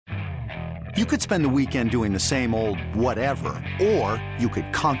You could spend the weekend doing the same old whatever, or you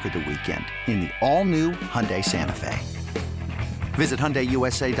could conquer the weekend in the all-new Hyundai Santa Fe. Visit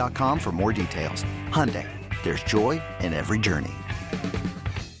HyundaiUSA.com for more details. Hyundai, there's joy in every journey.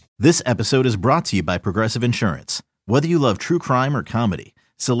 This episode is brought to you by Progressive Insurance. Whether you love true crime or comedy,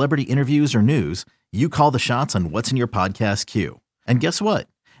 celebrity interviews or news, you call the shots on what's in your podcast queue. And guess what?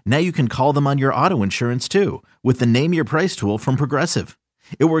 Now you can call them on your auto insurance too with the Name Your Price tool from Progressive.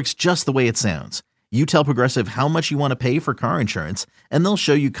 It works just the way it sounds. You tell Progressive how much you want to pay for car insurance, and they'll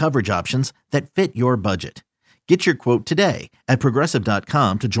show you coverage options that fit your budget. Get your quote today at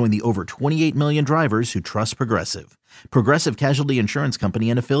Progressive.com to join the over 28 million drivers who trust Progressive. Progressive Casualty Insurance Company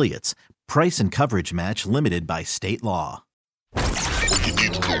and Affiliates. Price and coverage match limited by state law. When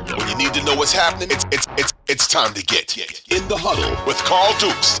you need to know what's happening, it's time to get in the huddle with Carl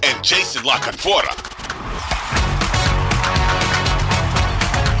Dukes and Jason La Canfora.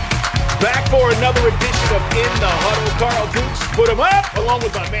 Back for another edition of In the Huddle. Carl Dukes, put him up, along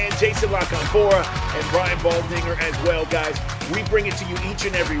with my man Jason La Canfora and Brian Baldinger as well, guys. We bring it to you each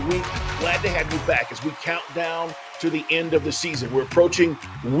and every week. Glad to have you back as we count down to the end of the season. We're approaching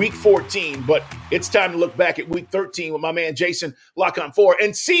week 14, but it's time to look back at week 13 with my man Jason La Canfora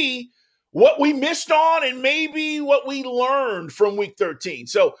and see what we missed on and maybe what we learned from week 13.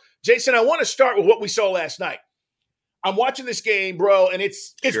 So, Jason, I want to start with what we saw last night. I'm watching this game, bro, and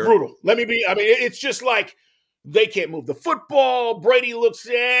it's brutal. It's just like they can't move the football. Brady looks,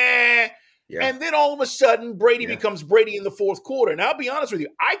 Yeah. And then all of a sudden, Brady becomes Brady in the fourth quarter. And I'll be honest with you,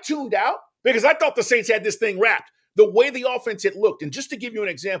 I tuned out because I thought the Saints had this thing wrapped. The way the offense had looked. And just to give you an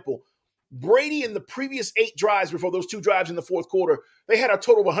example, Brady in the previous 8 drives before those 2 drives in the fourth quarter, they had a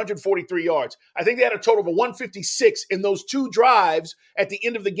total of 143 yards. I think they had a total of 156 in those 2 drives at the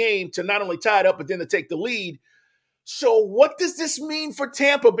end of the game to not only tie it up, but then to take the lead. So what does this mean for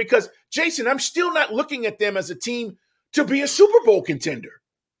Tampa? Because, Jason, I'm still not looking at them as a team to be a Super Bowl contender.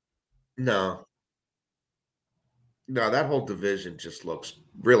 No, that whole division just looks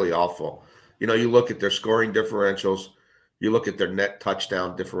really awful. You know, you look at their scoring differentials, you look at their net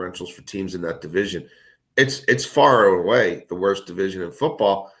touchdown differentials for teams in that division. It's far away the worst division in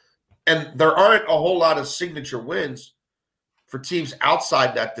football. And there aren't a whole lot of signature wins for teams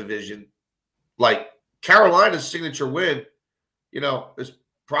outside that division. Like Carolina's signature win, is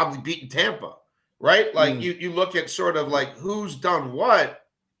probably beating Tampa, right? Like you look at sort of like who's done what.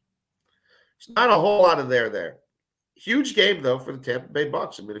 It's not a whole lot of there. Huge game, though, for the Tampa Bay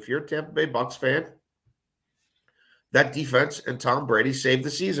Bucks. I mean, if you're a Tampa Bay Bucks fan, that defense and Tom Brady saved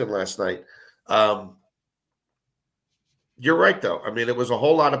the season last night. You're right, though. I mean, it was a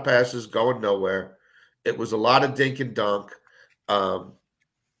whole lot of passes going nowhere. It was a lot of dink and dunk.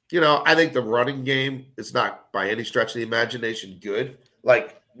 I think the running game is not by any stretch of the imagination good.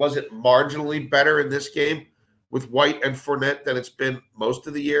 Like, was it marginally better in this game with White and Fournette than it's been most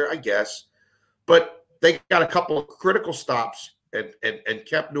of the year? I guess. But they got a couple of critical stops and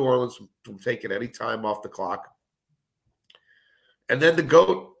kept New Orleans from taking any time off the clock. And then the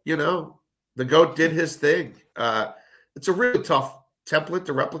GOAT, the GOAT did his thing. It's a really tough template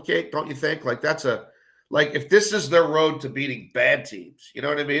to replicate, don't you think? Like, if this is their road to beating bad teams, you know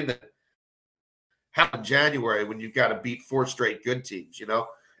what I mean? How in January when you've got to beat 4 straight good teams,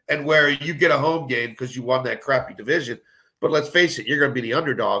 and where you get a home game because you won that crappy division. But let's face it, you're going to be the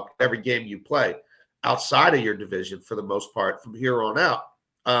underdog every game you play outside of your division for the most part from here on out.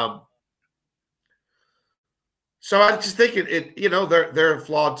 So I just think they're a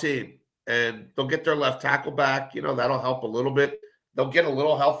flawed team, and they'll get their left tackle back. That'll help a little bit. They'll get a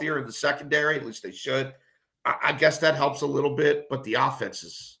little healthier in the secondary. At least they should. I guess that helps a little bit, but the offense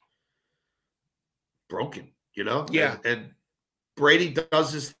is broken, Yeah. And Brady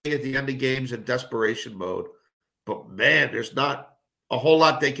does his thing at the end of games in desperation mode. But, man, there's not a whole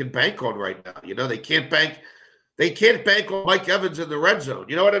lot they can bank on right now. They can't bank on Mike Evans in the red zone.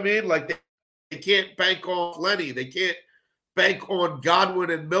 You know what I mean? Like, they can't bank on Lenny. They can't bank on Godwin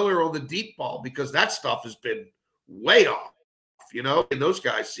and Miller on the deep ball because that stuff has been way off, and those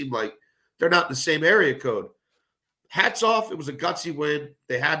guys seem like they're not in the same area code. Hats off. It was a gutsy win.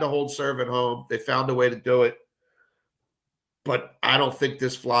 They had to hold serve at home. They found a way to do it. But I don't think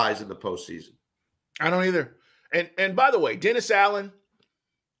this flies in the postseason. I don't either. And by the way, Dennis Allen,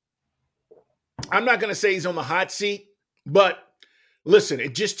 I'm not going to say he's on the hot seat, but listen,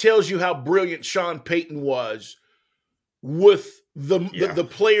 it just tells you how brilliant Sean Payton was with the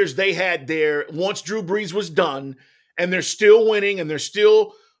players they had there once Drew Brees was done, and they're still winning, and they're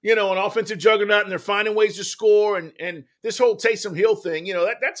still, an offensive juggernaut, and they're finding ways to score, and this whole Taysom Hill thing,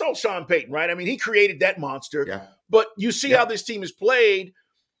 that's all Sean Payton, right? I mean, he created that monster. Yeah. But you see how this team is played.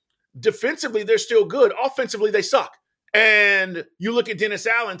 defensively, they're still good. Offensively, they suck. And you look at Dennis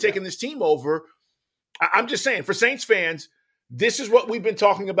Allen taking this team over. I'm just saying, for Saints fans, this is what we've been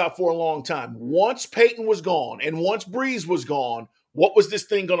talking about for a long time. Once Peyton was gone and once Breeze was gone, what was this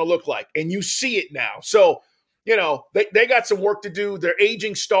thing going to look like? And you see it now. So, they got some work to do. Their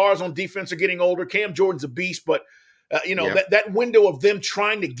aging stars on defense are getting older. Cam Jordan's a beast, but, that window of them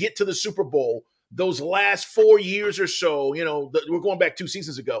trying to get to the Super Bowl, those last 4 years or so, we're going back 2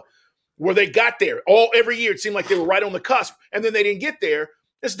 seasons ago, where they got there. Every year, it seemed like they were right on the cusp, and then they didn't get there.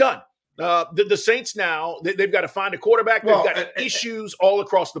 It's done. The Saints now, they've got to find a quarterback. They've got issues all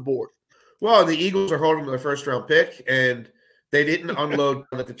across the board. Well, the Eagles are holding their first-round pick, and they didn't unload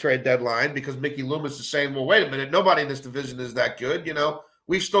at the trade deadline because Mickey Loomis is saying, well, wait a minute, nobody in this division is that good.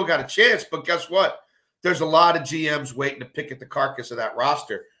 We've still got a chance, but guess what? There's a lot of GMs waiting to pick at the carcass of that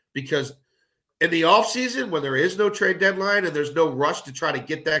roster because in the offseason, when there is no trade deadline and there's no rush to try to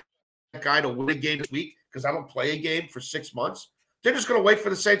get that guy to win a game this week because I don't play a game for 6 months, they're just going to wait for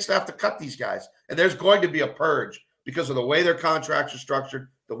the Saints to have to cut these guys. And there's going to be a purge because of the way their contracts are structured,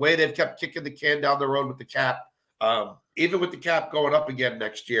 the way they've kept kicking the can down the road with the cap. Even with the cap going up again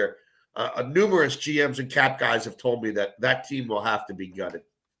next year, numerous GMs and cap guys have told me that team will have to be gutted.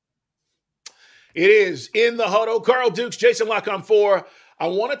 It is in the huddle. Carl Dukes, Jason Lock on 4. I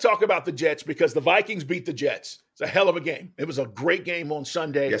want to talk about the Jets because the Vikings beat the Jets. It's a hell of a game. It was a great game on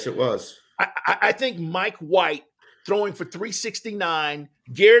Sunday. Yes, it was. I think Mike White throwing for 369.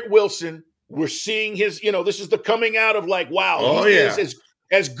 Garrett Wilson, we're seeing his, this is the coming out of he is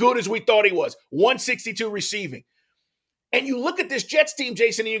as good as we thought he was. 162 receiving. And you look at this Jets team,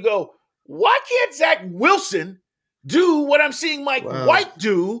 Jason, and you go, why can't Zach Wilson do what I'm seeing Mike White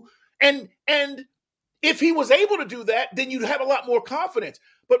do? And if he was able to do that, then you'd have a lot more confidence.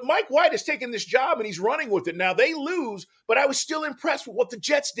 But Mike White has taken this job and he's running with it. Now they lose, but I was still impressed with what the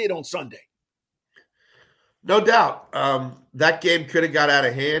Jets did on Sunday. No doubt. That game could have got out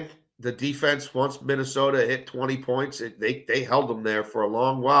of hand. The defense, once Minnesota hit 20 points, they held them there for a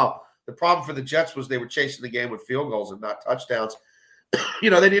long while. The problem for the Jets was they were chasing the game with field goals and not touchdowns. They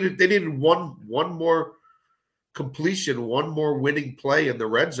needed one more completion, one more winning play in the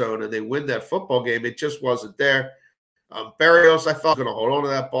red zone, and they win that football game. It just wasn't there. Barrios, I thought, was going to hold on to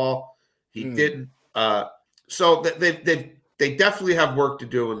that ball. He didn't. So they definitely have work to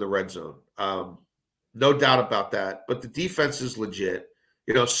do in the red zone. No doubt about that. But the defense is legit.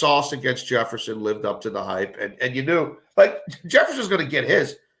 Sauce against Jefferson lived up to the hype. And you knew, Jefferson's going to get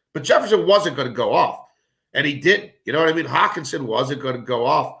his, but Jefferson wasn't going to go off. And he didn't. You know what I mean? Hawkinson wasn't going to go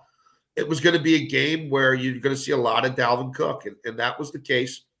off. It was going to be a game where you're going to see a lot of Dalvin Cook, and that was the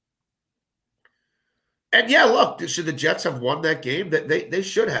case. And, yeah, look, should the Jets have won that game? They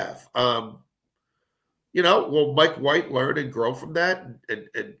should have. Will Mike White learn and grow from that? And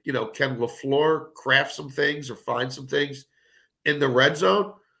can LaFleur craft some things or find some things in the red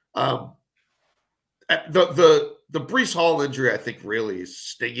zone? The Breece Hall injury, I think, really is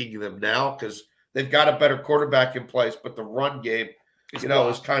stinging them now because they've got a better quarterback in place, but the run game,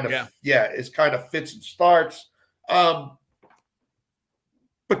 is kind of fits and starts. But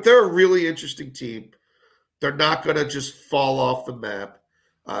they're a really interesting team. They're not going to just fall off the map.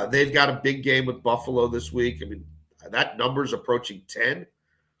 They've got a big game with Buffalo this week. I mean, that number's approaching 10.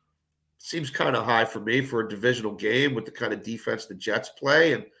 Seems kind of high for me for a divisional game with the kind of defense the Jets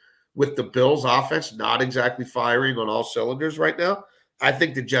play and with the Bills' offense not exactly firing on all cylinders right now. I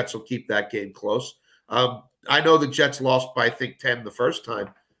think the Jets will keep that game close. I know the Jets lost by, I think, 10 the first time,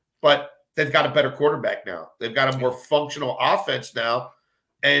 but they've got a better quarterback now. They've got a more functional offense now.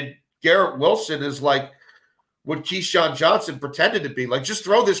 And Garrett Wilson is like what Keyshawn Johnson pretended to be. Just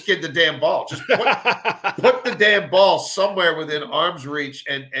throw this kid the damn ball. Just put the damn ball somewhere within arm's reach,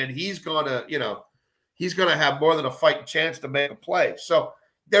 and he's going to have more than a fighting chance to make a play. So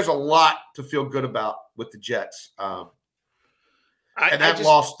there's a lot to feel good about with the Jets. That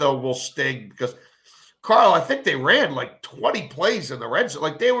loss, though, will sting because – Carl, I think they ran 20 plays in the red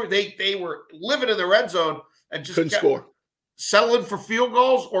zone. They were living in the red zone and just couldn't score, settling for field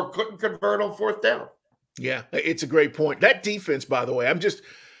goals or couldn't convert on fourth down. Yeah, it's a great point. That defense, by the way,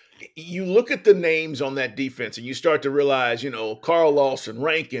 you look at the names on that defense and you start to realize, Carl Lawson,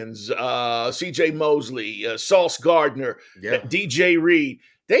 Rankins, C.J. Mosley, Sauce Gardner, DJ Reed.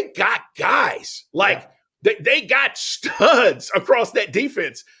 They got guys they got studs across that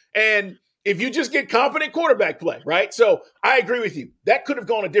defense. And if you just get competent quarterback play, right? So I agree with you. That could have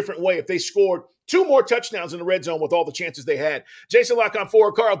gone a different way if they scored 2 more touchdowns in the red zone with all the chances they had. Jason Lock on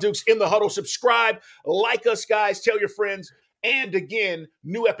 4, Carl Dukes in the huddle. Subscribe, like us, guys. Tell your friends. And again,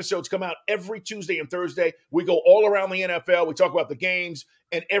 new episodes come out every Tuesday and Thursday. We go all around the NFL. We talk about the games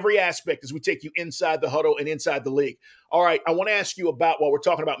and every aspect as we take you inside the huddle and inside the league. All right, I want to ask you about, while we're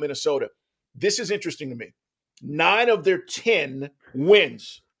talking about Minnesota, this is interesting to me. 9 of their 10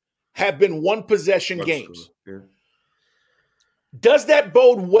 wins have been one-possession games. Yeah. Does that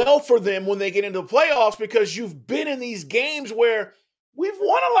bode well for them when they get into the playoffs? Because you've been in these games where we've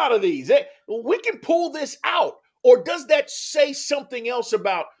won a lot of these. We can pull this out. Or does that say something else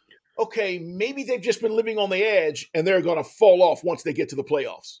about, okay, maybe they've just been living on the edge and they're going to fall off once they get to the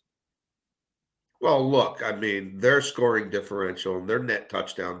playoffs? Well, look, I mean, their scoring differential and their net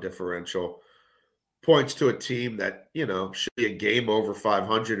touchdown differential points to a team that, should be a game over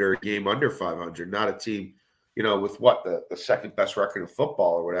 500 or a game under 500, not a team, with the second best record in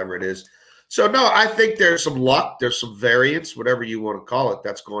football or whatever it is. So, no, I think there's some luck. There's some variance, whatever you want to call it,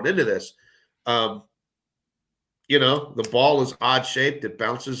 that's going into this. The ball is odd shaped. It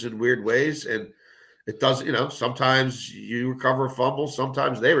bounces in weird ways. And it does, sometimes you recover a fumble.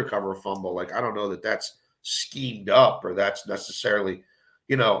 Sometimes they recover a fumble. Like, I don't know that that's schemed up or that's necessarily,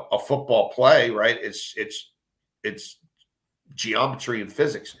 a football play, right? It's geometry and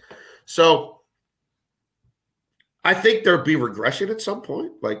physics. So I think there'll be regression at some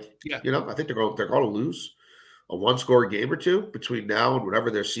point. Like, I think they're going to lose a one-score game or two between now and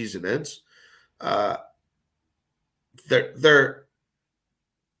whenever their season ends. They're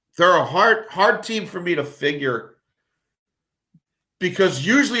a hard team for me to figure, because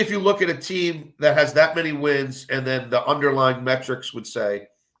usually if you look at a team that has that many wins and then the underlying metrics would say,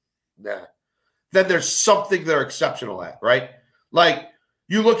 nah, then there's something they're exceptional at, right? Like,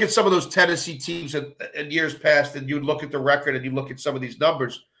 you look at some of those Tennessee teams in years past, and you look at the record and you look at some of these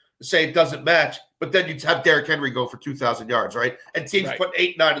numbers and say it doesn't match, but then you have Derrick Henry go for 2,000 yards, right? And teams put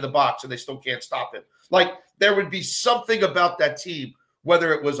 8-9 in the box and they still can't stop him. Like, there would be something about that team,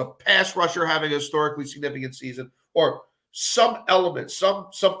 whether it was a pass rusher having a historically significant season or some element,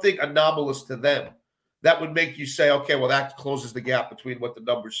 something anomalous to them that would make you say, okay, well, that closes the gap between what the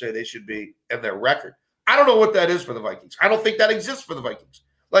numbers say they should be and their record. I don't know what that is for the Vikings. I don't think that exists for the Vikings.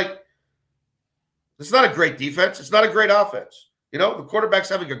 Like, it's not a great defense. It's not a great offense. The quarterback's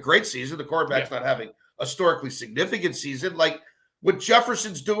having a great season. The quarterback's not having a historically significant season. Like, what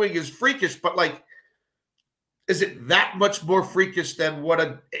Jefferson's doing is freakish, but, like, is it that much more freakish than what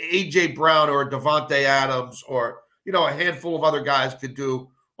a A.J. Brown or a Devontae Adams or, a handful of other guys could do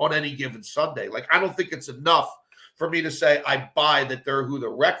on any given Sunday? Like, I don't think it's enough for me to say I buy that they're who the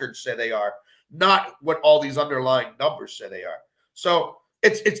records say they are, not what all these underlying numbers say they are. So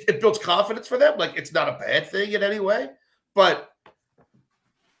it builds confidence for them. Like, it's not a bad thing in any way, but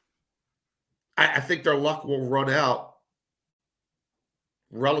I think their luck will run out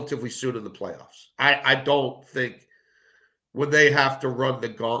relatively soon in the playoffs. I don't think when they have to run the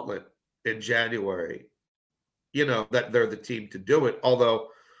gauntlet in January, that they're the team to do it. Although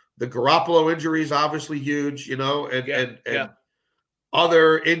the Garoppolo injury is obviously huge, and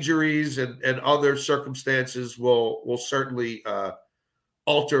other injuries and other circumstances will certainly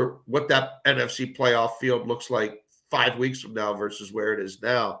alter what that NFC playoff field looks like 5 weeks from now versus where it is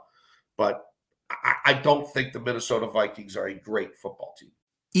now. But I don't think the Minnesota Vikings are a great football team.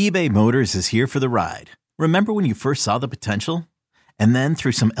 eBay Motors is here for the ride. Remember when you first saw the potential? And then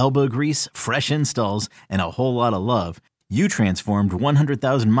through some elbow grease, fresh installs, and a whole lot of love, you transformed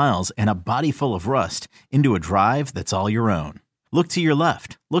 100,000 miles and a body full of rust into a drive that's all your own. Look to your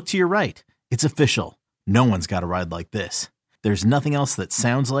left. Look to your right. It's official. No one's got a ride like this. There's nothing else that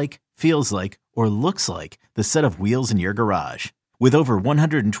sounds like, feels like, or looks like the set of wheels in your garage. With over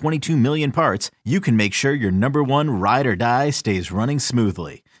 122 million parts, you can make sure your number one ride or die stays running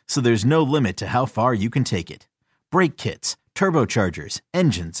smoothly. So there's no limit to how far you can take it. Brake kits, turbochargers,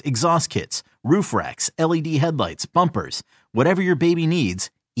 engines, exhaust kits, roof racks, LED headlights, bumpers, whatever your baby needs,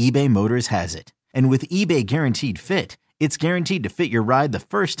 eBay Motors has it. And with eBay Guaranteed Fit, it's guaranteed to fit your ride the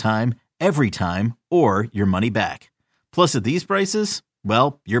first time, every time, or your money back. Plus, at these prices,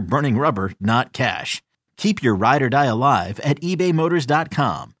 well, you're burning rubber, not cash. Keep your ride or die alive at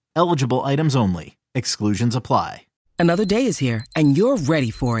ebaymotors.com. Eligible items only. Exclusions apply. Another day is here, and you're ready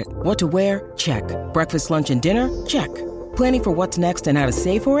for it. What to wear? Check. Breakfast, lunch, and dinner? Check. Planning for what's next and how to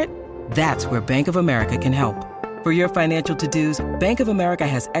save for it? That's where Bank of America can help. For your financial to-dos, Bank of America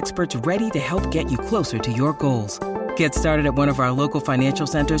has experts ready to help get you closer to your goals. Get started at one of our local financial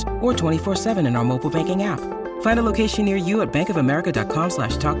centers or 24/7 in our mobile banking app. Find a location near you at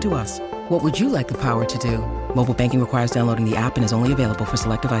bankofamerica.com/talktous. What would you like the power to do? Mobile banking requires downloading the app and is only available for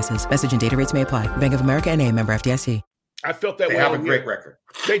select devices. Message and data rates may apply. Bank of America N.A., member FDIC. I felt that way. They have a great record.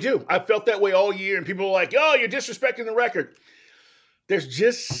 They do. I felt that way all year, and people were like, oh, you're disrespecting the record. there's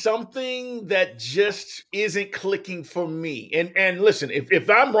just something that just isn't clicking for me. And listen, if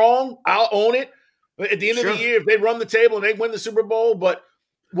I'm wrong, I'll own it. At the end of the year, if they run the table and they win the Super Bowl, but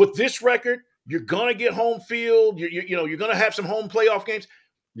with this record, you're gonna get home field. You're gonna have some home playoff games.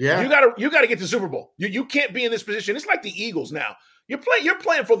 Yeah, you gotta get to the Super Bowl. You can't be in this position. It's like the Eagles now. You're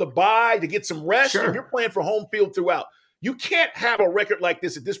playing for the bye to get some rest, and you're playing for home field throughout. You can't have a record like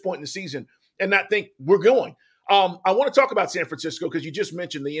this at this point in the season and not think we're going. I want to talk about San Francisco because you just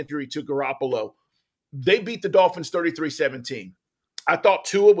mentioned the injury to Garoppolo. They beat the Dolphins 33-17. I thought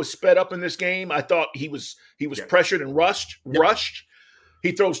Tua was sped up in this game. I thought he was pressured and rushed.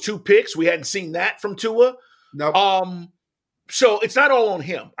 He throws 2 picks. We hadn't seen that from Tua. Nope. So it's not all on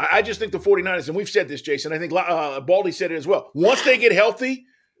him. I just think the 49ers, and we've said this, Jason, I think Baldy said it as well. Once they get healthy,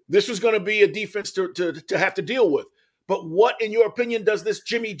 this was going to be a defense to have to deal with. But what, in your opinion, does this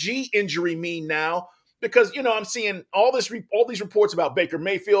Jimmy G injury mean now? Because, I'm seeing all these reports about Baker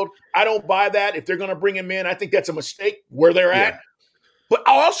Mayfield. I don't buy that. If they're going to bring him in, I think that's a mistake where they're at. But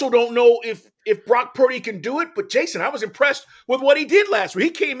I also don't know if Brock Purdy can do it. But, Jason, I was impressed with what he did last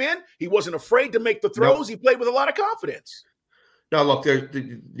week. He came in. He wasn't afraid to make the throws. Nope. He played with a lot of confidence. No, look,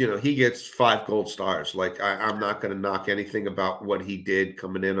 he gets 5 gold stars. Like, I'm not going to knock anything about what he did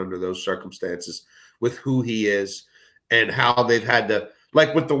coming in under those circumstances with who he is and how they've had to,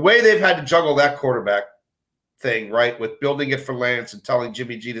 like, with the way they've had to juggle that quarterback thing, right, with building it for Lance and telling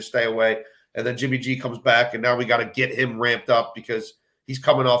Jimmy G to stay away. And then Jimmy G comes back, and now we got to get him ramped up because he's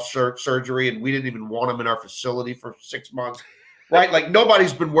coming off surgery, and we didn't even want him in our facility for 6 months, right? Like,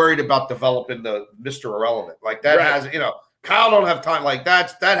 nobody's been worried about developing the Mr. Irrelevant. Like, that has, Kyle don't have time. Like,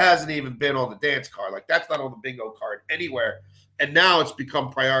 that hasn't even been on the dance card. Like, that's not on the bingo card anywhere. And now it's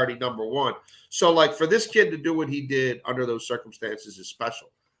become priority number 1. So, like, for this kid to do what he did under those circumstances is special.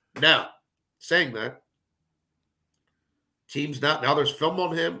 Now, saying that, teams now there's film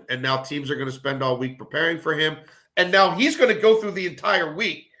on him, and now teams are going to spend all week preparing for him. And now he's going to go through the entire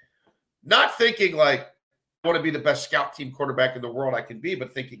week not thinking, like, I want to be the best scout team quarterback in the world I can be,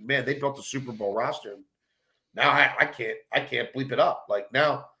 but thinking, man, they built a Super Bowl roster. Now I can't bleep it up. Like,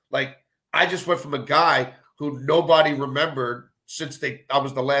 now, like, I just went from a guy who nobody remembered since I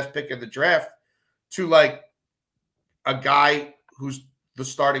was the last pick in the draft to, like, a guy who's the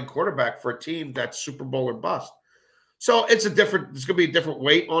starting quarterback for a team that's Super Bowl or bust. So it's going to be a different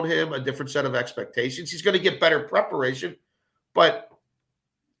weight on him, a different set of expectations. He's going to get better preparation, but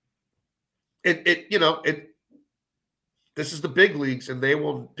this is the big leagues, and they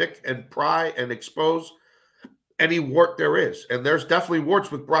will pick and pry and expose any wart there is. And there's definitely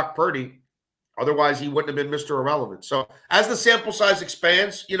warts with Brock Purdy. Otherwise, he wouldn't have been Mr. Irrelevant. So as the sample size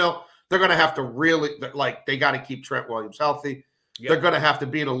expands, they're going to have to really, like, they got to keep Trent Williams healthy. Yep. They're going to have to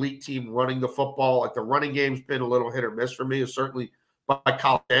be an elite team running the football. Like, the running game's been a little hit or miss for me, certainly by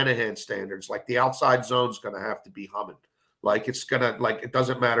Kyle Shanahan standards. Like, the outside zone's going to have to be humming. Like, it's going to, like, it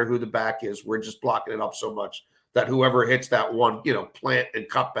doesn't matter who the back is. We're just blocking it up so much that whoever hits that one, plant and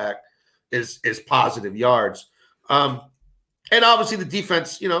cutback is positive yards. And obviously the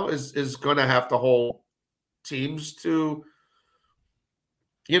defense, is going to have to hold teams to,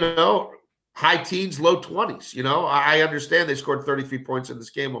 high teens, low 20s. I understand they scored 33 points in this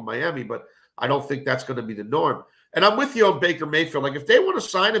game on Miami, but I don't think that's going to be the norm. And I'm with you on Baker Mayfield. Like, if they want to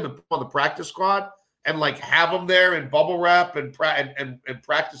sign him and put him on the practice squad and, like, have him there in bubble wrap and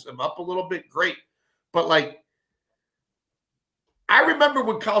practice him up a little bit, great. But, like, I remember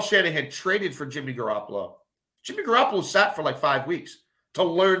when Kyle Shanahan traded for Jimmy Garoppolo. Jimmy Garoppolo sat for like 5 weeks to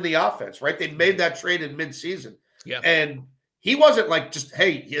learn the offense, right? They made that trade in midseason. Yeah. And he wasn't like, just,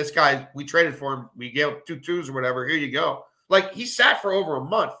 hey, this guy, we traded for him. We gave 2 twos or whatever. Here you go. Like, he sat for over a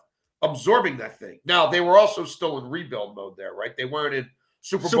month absorbing that thing. Now, they were also still in rebuild mode there, right? They weren't in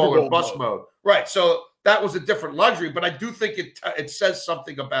Super Bowl or bust mode. Right. So that was a different luxury. But I do think it says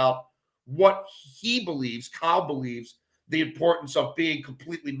something about what he believes, Kyle believes, the importance of being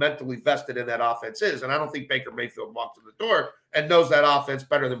completely mentally vested in that offense is. And I don't think Baker Mayfield walks in the door and knows that offense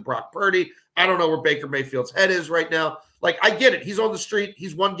better than Brock Purdy. I don't know where Baker Mayfield's head is right now. Like, I get it. He's on the street.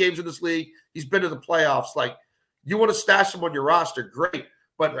 He's won games in this league. He's been to the playoffs. Like, you want to stash him on your roster, great.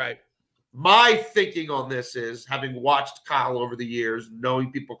 But my thinking on this is, having watched Kyle over the years,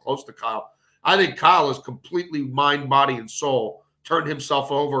 knowing people close to Kyle, I think Kyle is completely mind, body, and soul turned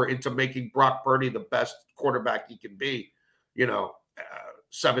himself over into making Brock Purdy the best quarterback he can be,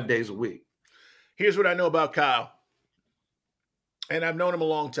 7 days a week. Here's what I know about Kyle, and I've known him a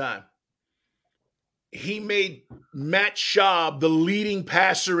long time. He made Matt Schaub the leading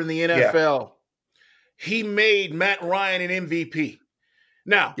passer in the NFL. Yeah. He made Matt Ryan an MVP.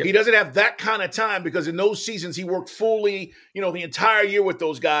 Now, Yep. he doesn't have that kind of time because in those seasons he worked fully, the entire year with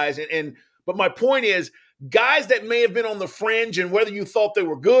those guys. But my point is, guys that may have been on the fringe and whether you thought they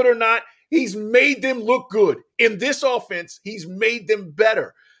were good or not, he's made them look good. In this offense, he's made them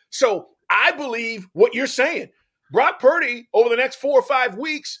better. So I believe what you're saying. Brock Purdy, over the next 4 or 5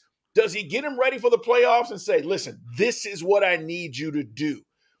 weeks, does he get him ready for the playoffs and say, listen, this is what I need you to do?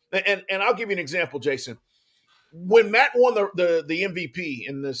 And I'll give you an example, Jason. When Matt won the MVP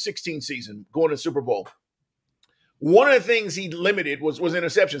in the 16 season, going to the Super Bowl, one of the things he limited was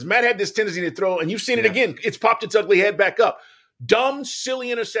interceptions. Matt had this tendency to throw, and you've seen it again. It's popped its ugly head back up. Dumb, silly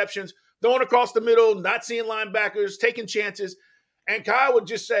interceptions, throwing across the middle, not seeing linebackers, taking chances. And Kyle would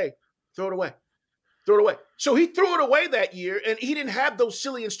just say, throw it away. Throw it away. So he threw it away that year, and he didn't have those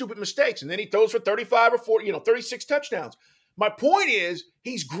silly and stupid mistakes. And then he throws for 35 or 40, 36 touchdowns. My point is,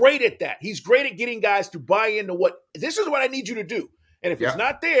 he's great at that. He's great at getting guys to buy into this is what I need you to do. And if it's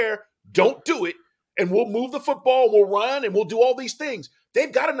not there, don't do it. And we'll move the football, we'll run, and we'll do all these things.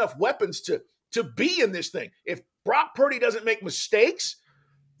 They've got enough weapons to be in this thing. If Brock Purdy doesn't make mistakes,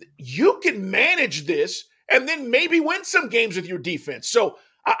 you can manage this and then maybe win some games with your defense. So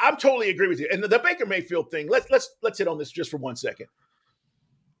I'm totally agree with you. And the Baker Mayfield thing, let's hit on this just for 1 second.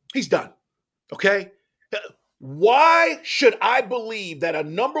 He's done. Okay? Why should I believe that a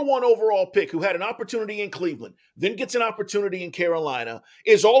number 1 overall pick who had an opportunity in Cleveland, then gets an opportunity in Carolina,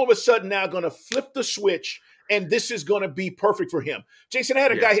 is all of a sudden now going to flip the switch and this is going to be perfect for him? Jason, I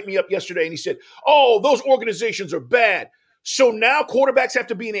had a guy hit me up yesterday and he said, oh, those organizations are bad. So now quarterbacks have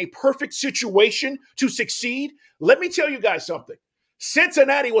to be in a perfect situation to succeed? Let me tell you guys something.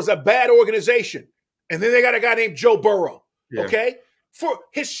 Cincinnati was a bad organization. And then they got a guy named Joe Burrow. Yeah. Okay? For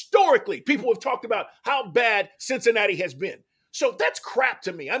historically, people have talked about how bad Cincinnati has been. So that's crap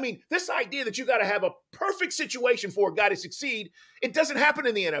to me. I mean, this idea that you got to have a perfect situation for a guy to succeed, it doesn't happen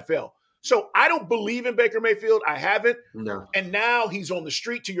in the NFL. So I don't believe in Baker Mayfield. I haven't. No. And now he's on the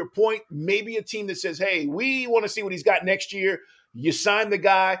street, to your point. Maybe a team that says, hey, we want to see what he's got next year. You sign the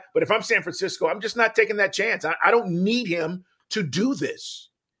guy. But if I'm San Francisco, I'm just not taking that chance. I don't need him to do this.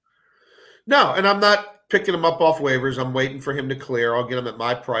 No, and I'm not picking him up off waivers. I'm waiting for him to clear. I'll get him at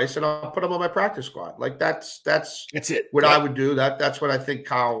my price, and I'll put him on my practice squad. Like that's it. What I would do. That's what I think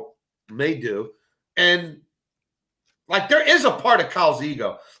Kyle may do. And like there is a part of Kyle's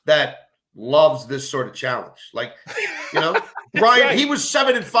ego that loves this sort of challenge. Like, Brian, right. He was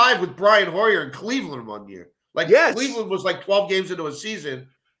 7-5 with Brian Hoyer in Cleveland one year. Like Cleveland was like 12 games into a season,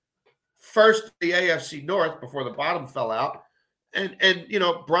 first the AFC North before the bottom fell out. And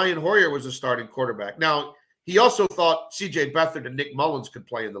Brian Hoyer was a starting quarterback. Now, he also thought C.J. Beathard and Nick Mullins could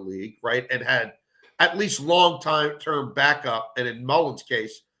play in the league, right? And had at least long-term backup, and in Mullins'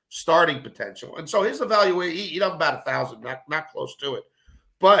 case, starting potential. And so his evaluation, he'd have about 1,000, not close to it.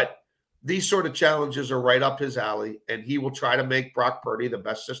 But these sort of challenges are right up his alley, and he will try to make Brock Purdy the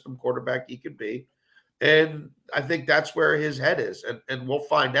best system quarterback he could be. And I think that's where his head is. And we'll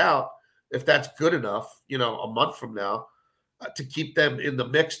find out if that's good enough, a month from now, to keep them in the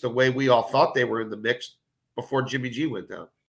mix the way we all thought they were in the mix before Jimmy G went down.